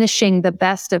diminishing the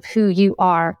best of who you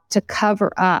are to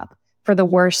cover up for the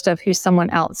worst of who someone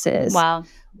else is? Wow.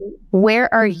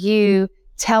 Where are you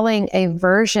telling a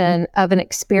version of an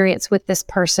experience with this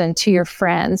person to your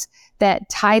friends that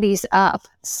tidies up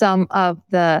some of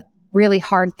the really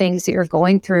hard things that you're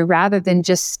going through, rather than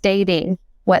just stating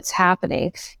what's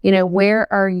happening?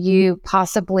 Where are you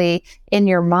possibly in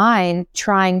your mind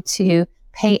trying to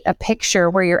paint a picture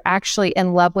where you're actually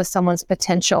in love with someone's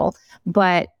potential,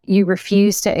 but you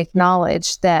refuse to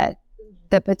acknowledge that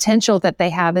the potential that they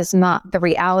have is not the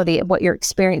reality of what you're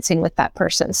experiencing with that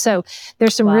person? So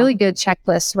there's some really good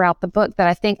checklists throughout the book that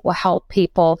I think will help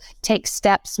people take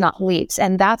steps, not leaps.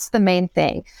 And that's the main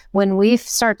thing. When we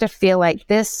start to feel like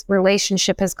this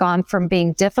relationship has gone from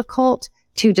being difficult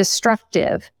to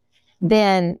destructive,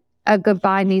 then a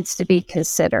goodbye needs to be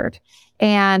considered.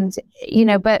 And,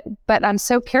 but I'm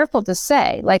so careful to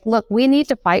say, look, we need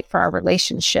to fight for our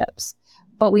relationships.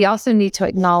 but we also need to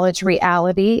acknowledge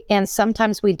reality. And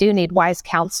sometimes we do need wise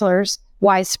counselors,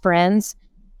 wise friends,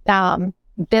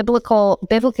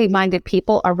 biblically minded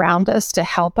people around us to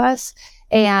help us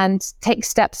and take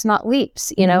steps, not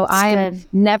leaps. I'm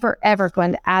never, ever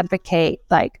going to advocate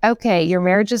like, okay, your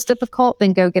marriage is difficult,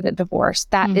 then go get a divorce.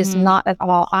 That is not at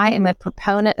all. I am a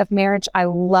proponent of marriage. I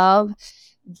love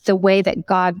the way that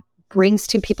God brings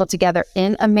two people together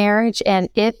in a marriage. And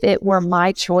if it were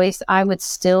my choice, I would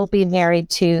still be married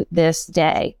to this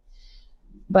day.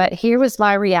 But here was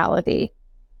my reality.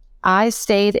 I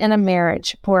stayed in a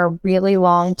marriage for a really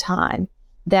long time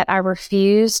that I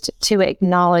refused to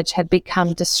acknowledge had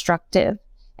become destructive.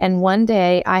 And one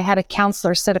day I had a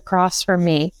counselor sit across from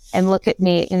me and look at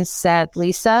me and said,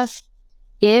 Lysa,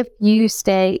 if you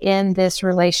stay in this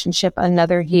relationship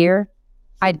another year,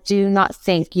 I do not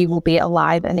think you will be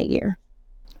alive in a year.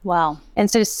 Wow.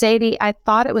 And so, Sadie, I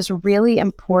thought it was really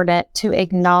important to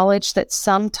acknowledge that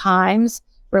sometimes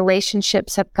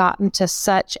relationships have gotten to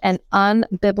such an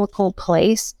unbiblical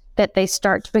place that they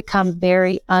start to become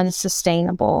very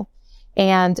unsustainable.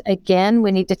 And again,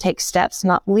 we need to take steps,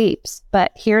 not leaps.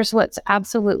 But here's what's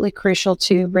absolutely crucial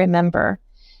to remember,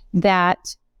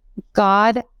 that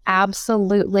God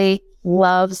absolutely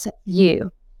loves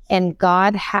you. And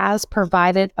God has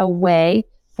provided a way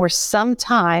for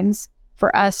sometimes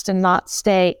for us to not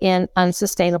stay in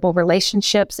unsustainable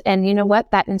relationships. And you know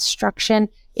what? That instruction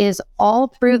is all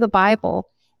through the Bible.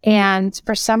 And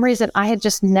for some reason, I had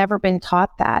just never been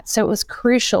taught that. So it was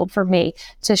crucial for me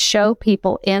to show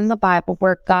people in the Bible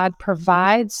where God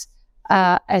provides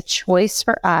a choice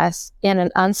for us in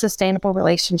an unsustainable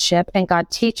relationship, and God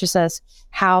teaches us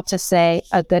how to say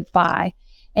a goodbye.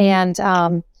 And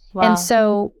and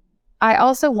so I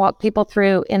also walk people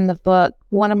through in the book.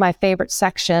 One of my favorite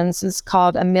sections is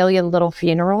called A Million Little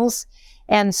Funerals.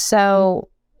 And so,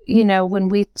 when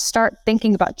we start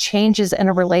thinking about changes in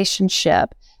a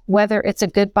relationship, whether it's a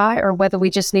goodbye or whether we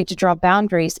just need to draw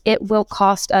boundaries, it will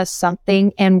cost us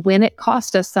something. And when it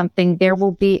costs us something, there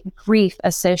will be grief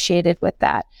associated with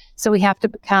that. So we have to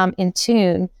become in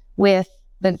tune with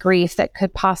the grief that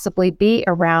could possibly be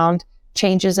around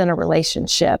changes in a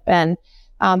relationship. And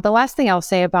the last thing I'll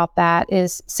say about that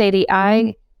is, Sadie,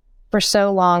 for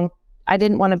so long, I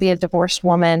didn't want to be a divorced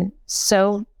woman,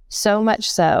 so much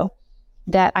so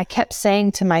that I kept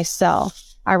saying to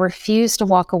myself, I refuse to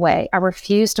walk away. I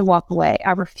refuse to walk away.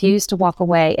 I refuse to walk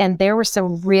away. And there were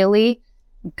some really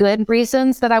good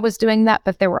reasons that I was doing that,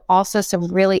 but there were also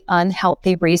some really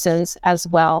unhealthy reasons as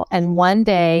well. And one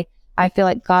day, I feel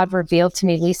like God revealed to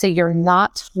me, Lysa, you're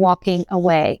not walking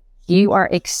away. You are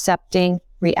accepting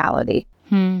reality.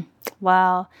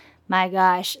 Wow. My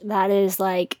gosh, that is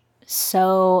like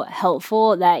so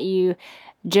helpful that you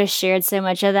just shared so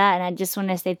much of that. And I just want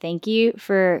to say thank you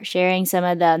for sharing some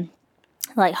of the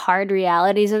like hard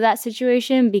realities of that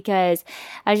situation, because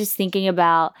I was just thinking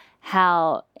about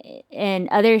how in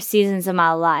other seasons of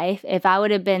my life, if I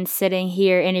would have been sitting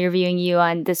here interviewing you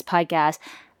on this podcast,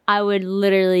 I would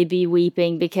literally be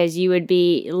weeping because you would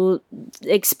be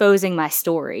exposing my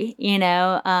story,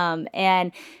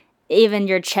 and even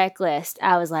your checklist,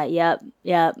 I was like, yep,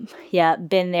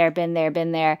 been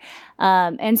there.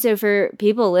 And so for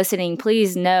people listening,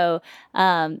 please know,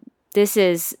 this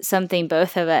is something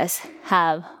both of us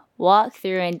have walked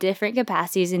through in different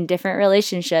capacities, in different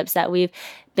relationships, that we've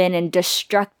been in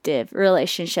destructive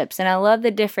relationships. And I love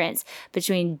the difference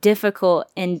between difficult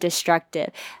and destructive.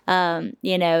 I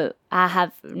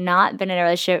have not been in a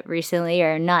relationship recently,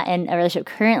 or not in a relationship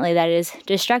currently, that is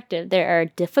destructive. There are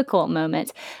difficult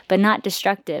moments, but not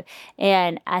destructive.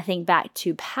 And I think back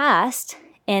to past,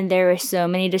 and there were so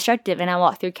many destructive, and I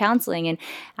walked through counseling, and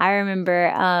I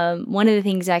remember one of the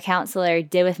things my counselor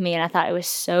did with me, and I thought it was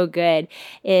so good,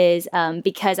 is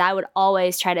because I would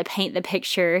always try to paint the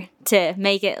picture to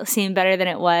make it seem better than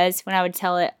it was when I would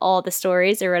tell it all the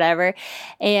stories or whatever,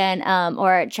 and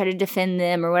or try to defend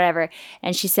them or whatever.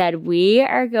 And she said, we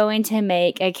are going to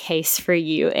make a case for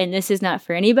you, and this is not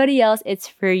for anybody else, it's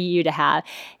for you to have.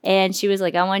 And she was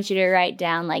like, I want you to write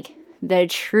down like the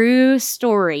true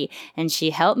story. And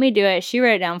she helped me do it. She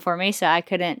wrote it down for me so I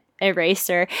couldn't erase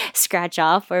or scratch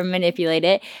off or manipulate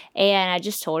it. And I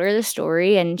just told her the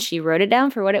story, and she wrote it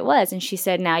down for what it was. And she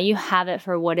said, now you have it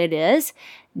for what it is.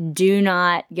 Do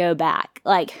not go back.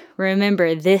 Like,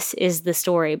 remember, this is the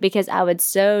story, because I would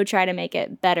so try to make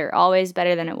it better, always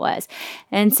better than it was.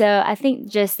 And so I think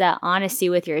just that honesty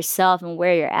with yourself and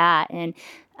where you're at, and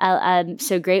I'm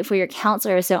so grateful your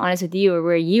counselor was so honest with you, or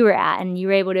where you were at, and you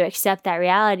were able to accept that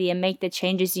reality and make the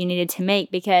changes you needed to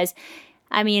make. Because,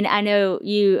 I mean, I know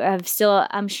you have still,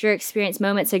 I'm sure, experienced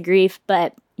moments of grief,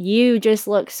 but you just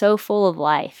look so full of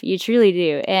life. You truly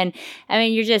do. And I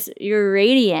mean, you're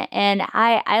radiant. And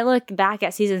I look back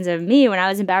at seasons of me when I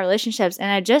was in bad relationships,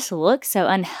 and I just look so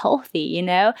unhealthy, you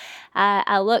know?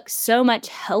 I look so much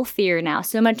healthier now,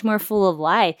 so much more full of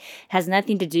life. It has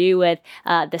nothing to do with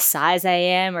the size I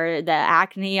am or the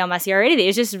acne on my skin or anything.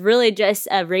 It's just really just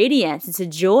a radiance. It's a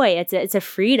joy. It's a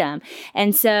freedom.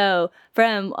 And so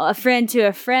from a friend to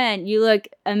a friend, you look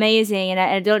amazing. And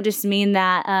I don't just mean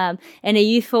that in a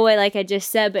youthful way, like I just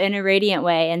said, but in a radiant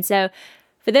way. And so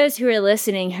for those who are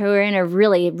listening, who are in a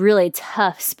really, really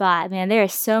tough spot, man, there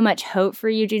is so much hope for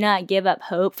you. Do not give up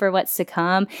hope for what's to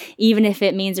come, even if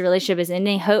it means a relationship is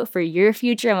ending. Hope for your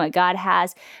future and what God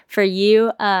has for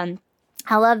you.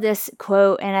 I love this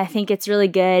quote, and I think it's really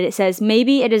good. It says,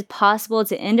 maybe it is possible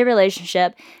to end a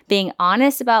relationship being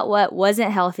honest about what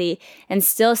wasn't healthy and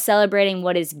still celebrating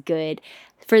what is good.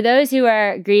 For those who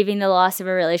are grieving the loss of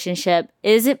a relationship,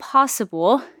 is it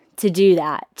possible to do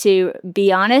that, to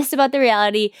be honest about the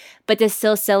reality, but to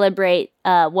still celebrate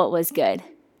what was good?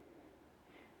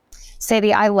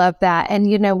 Sadie, I love that. And,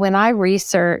 you know, when I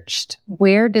researched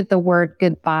where did the word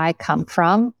goodbye come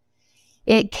from,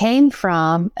 it came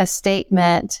from a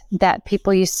statement that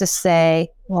people used to say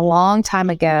a long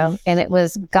time ago, and it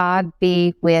was, God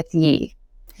be with ye.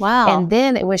 Wow. And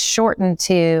then it was shortened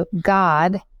to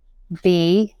God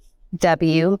be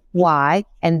W-Y,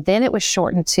 and then it was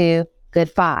shortened to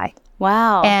goodbye.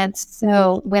 Wow. And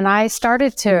so when I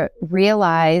started to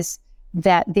realize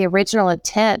that the original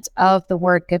intent of the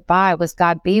word goodbye was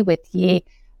God be with ye,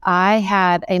 I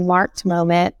had a marked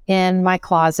moment in my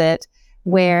closet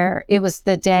where it was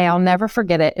the day, I'll never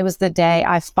forget it. It was the day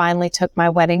I finally took my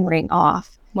wedding ring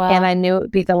off. Wow. And I knew it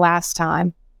would be the last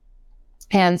time.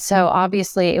 And so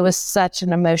obviously it was such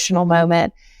an emotional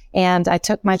moment. And I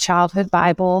took my childhood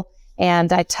Bible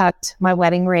and I tucked my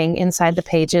wedding ring inside the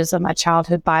pages of my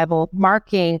childhood Bible,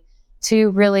 marking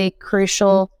two really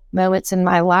crucial moments in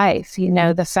my life. You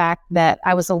know, the fact that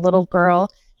I was a little girl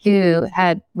who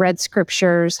had read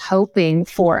scriptures hoping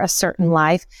for a certain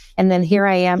life. And then here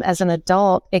I am as an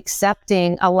adult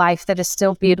accepting a life that is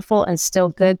still beautiful and still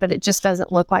good, but it just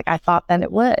doesn't look like I thought that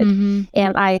it would. Mm-hmm.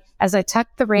 And as I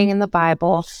tucked the ring in the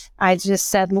Bible, I just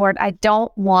said, Lord, I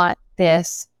don't want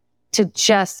this to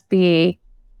just be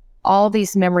all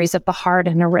these memories of the hard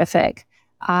and horrific.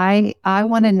 I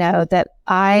want to know that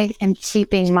I am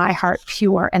keeping my heart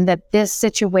pure and that this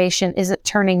situation isn't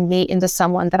turning me into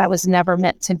someone that I was never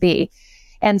meant to be.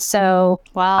 And so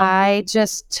I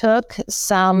just took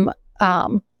some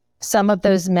of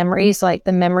those memories, like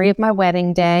the memory of my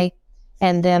wedding day.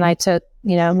 And then I took,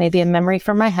 you know, maybe a memory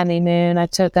from my honeymoon. I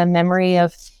took a memory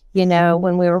of, you know,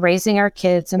 when we were raising our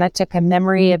kids, and I took a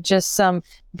memory of just some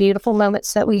beautiful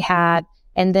moments that we had.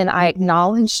 And then I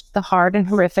acknowledged the hard and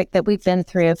horrific that we've been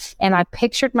through. And I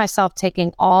pictured myself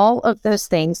taking all of those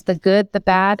things, the good, the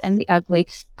bad, and the ugly,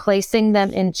 placing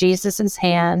them in Jesus's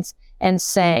hands and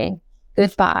saying,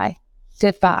 goodbye,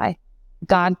 goodbye.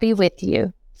 God be with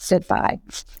you. Goodbye.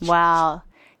 Wow.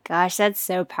 Gosh, that's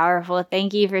so powerful.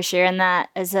 Thank you for sharing that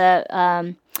as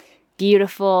a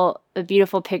beautiful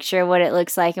picture of what it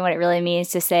looks like and what it really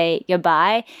means to say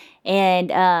goodbye.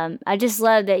 And I just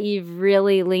love that you've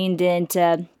really leaned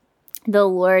into the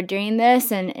Lord during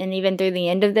this and even through the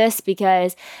end of this,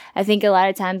 because I think a lot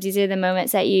of times these are the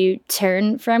moments that you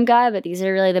turn from God, but these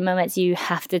are really the moments you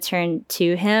have to turn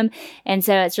to Him. And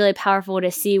so it's really powerful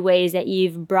to see ways that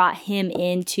you've brought Him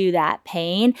into that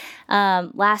pain.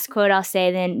 Last quote I'll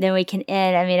say, then we can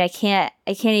end. I mean, I can't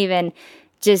even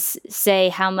just say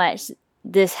how much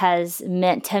this has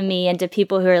meant to me and to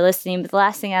people who are listening. But the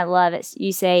last thing I love is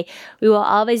you say, we will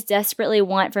always desperately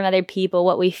want from other people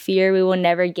what we fear we will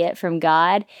never get from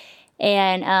God.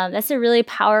 And that's a really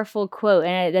powerful quote,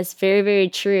 and that's very, very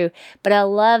true. But I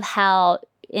love how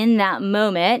in that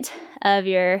moment of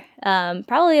your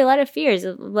probably a lot of fears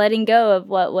of letting go of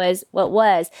what was,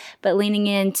 but leaning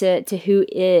into who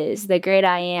is the great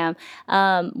I am.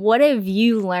 What have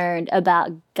you learned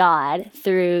about God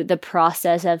through the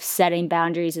process of setting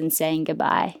boundaries and saying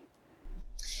goodbye?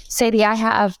 Sadie, I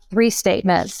have 3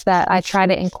 statements that I try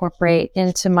to incorporate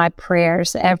into my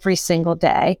prayers every single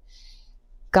day.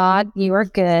 God, you are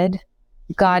good.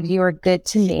 God, you are good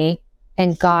to me.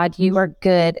 And God, you are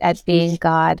good at being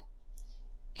God.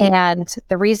 And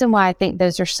the reason why I think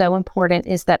those are so important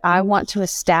is that I want to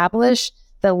establish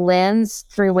the lens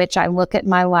through which I look at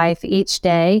my life each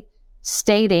day,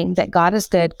 stating that God is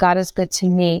good to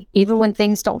me, even when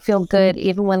things don't feel good,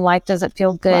 even when life doesn't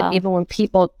feel good, even when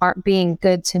people aren't being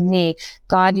good to me.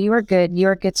 God, you are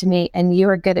good to me, and you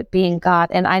are good at being God.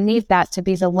 And I need that to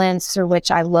be the lens through which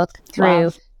I look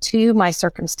through to my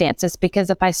circumstances, because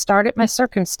if I start at my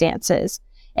circumstances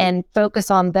and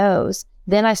focus on those,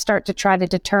 then I start to try to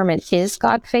determine, is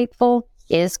God faithful?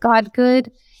 Is God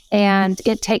good? And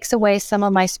it takes away some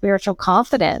of my spiritual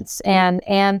confidence, and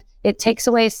it takes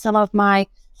away some of my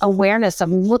awareness of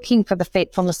looking for the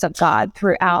faithfulness of God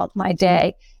throughout my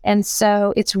day. And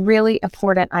so it's really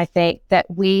important, I think, that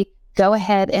we go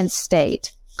ahead and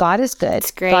state, God is good.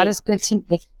 God is good to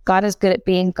me. God is good at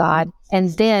being God.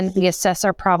 And then we assess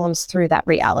our problems through that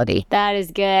reality. That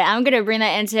is good. I'm going to bring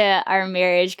that into our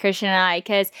marriage, Christian and I,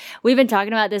 because we've been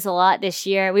talking about this a lot this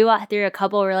year. We walked through a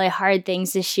couple really hard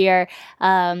things this year.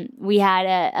 We had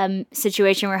a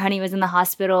situation where Honey was in the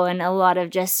hospital, and a lot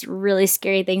of just really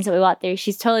scary things that we walked through.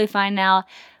 She's totally fine now.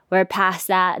 We're past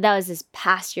that. That was this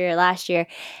past year, last year.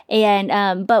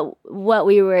 And, but what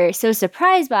we were so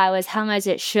surprised by was how much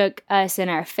it shook us in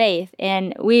our faith.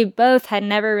 And we both had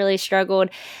never really struggled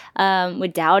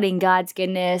with doubting God's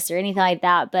goodness or anything like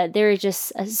that. But there was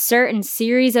just a certain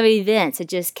series of events that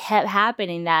just kept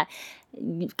happening that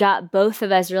got both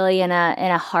of us really in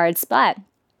a hard spot.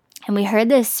 And we heard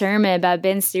this sermon by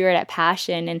Ben Stewart at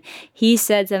Passion, and he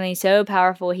said something so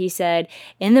powerful. He said,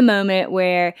 in the moment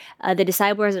where the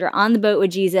disciples are on the boat with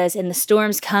Jesus and the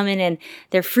storm's coming and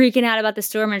they're freaking out about the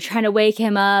storm and trying to wake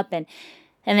him up, and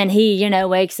then he,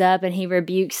 wakes up and he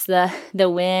rebukes the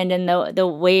wind, and the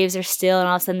waves are still, and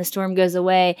all of a sudden the storm goes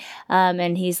away.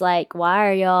 And he's like, why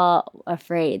are y'all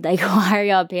afraid? Like, why are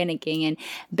y'all panicking? And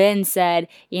Ben said,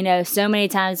 so many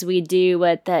times we do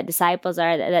what the disciples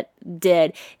that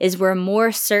did, is we're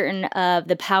more certain of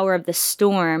the power of the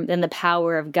storm than the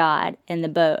power of God in the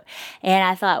boat. And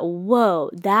I thought,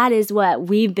 whoa, that is what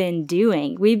we've been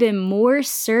doing. We've been more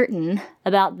certain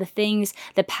about the things,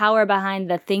 the power behind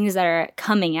the things that are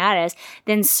coming at us,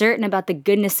 than certain about the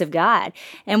goodness of God.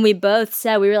 And we both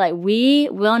said, we were like, we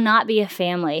will not be a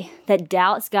family that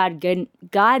doubts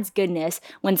God's goodness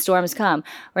when storms come.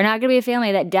 We're not going to be a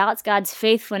family that doubts God's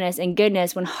faithfulness and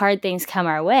goodness when hard things come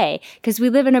our way, because we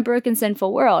live in a broken,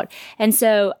 sinful world. And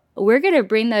so we're going to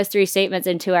bring those three statements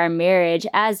into our marriage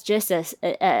as just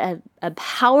a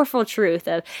powerful truth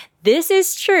of, this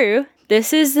is true.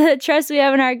 This is the trust we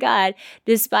have in our God,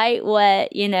 despite what,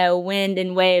 wind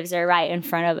and waves are right in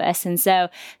front of us. And so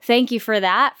thank you for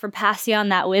that, for passing on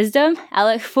that wisdom. I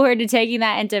look forward to taking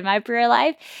that into my prayer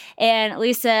life. And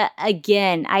Lysa,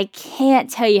 again, I can't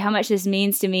tell you how much this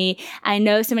means to me. I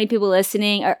know so many people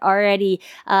listening are already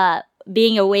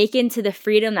being awakened to the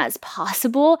freedom that's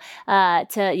possible.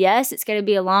 Yes, it's going to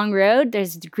be a long road.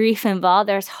 There's grief involved.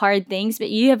 There's hard things, but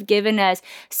you have given us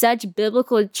such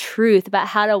biblical truth about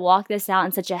how to walk this out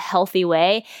in such a healthy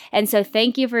way. And so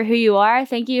thank you for who you are.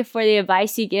 Thank you for the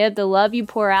advice you give, the love you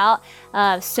pour out.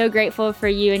 So grateful for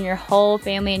you and your whole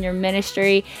family and your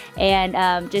ministry,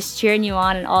 and just cheering you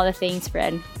on and all the things,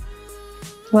 friend.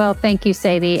 Well, thank you,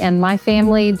 Sadie. And my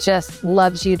family just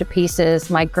loves you to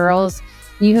pieces. My girls,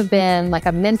 you have been like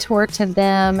a mentor to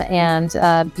them and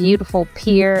a beautiful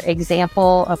peer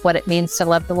example of what it means to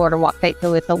love the Lord and walk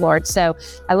faithfully with the Lord. So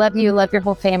I love you, love your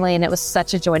whole family, and it was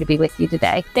such a joy to be with you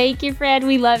today. Thank you, Fred.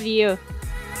 We love you.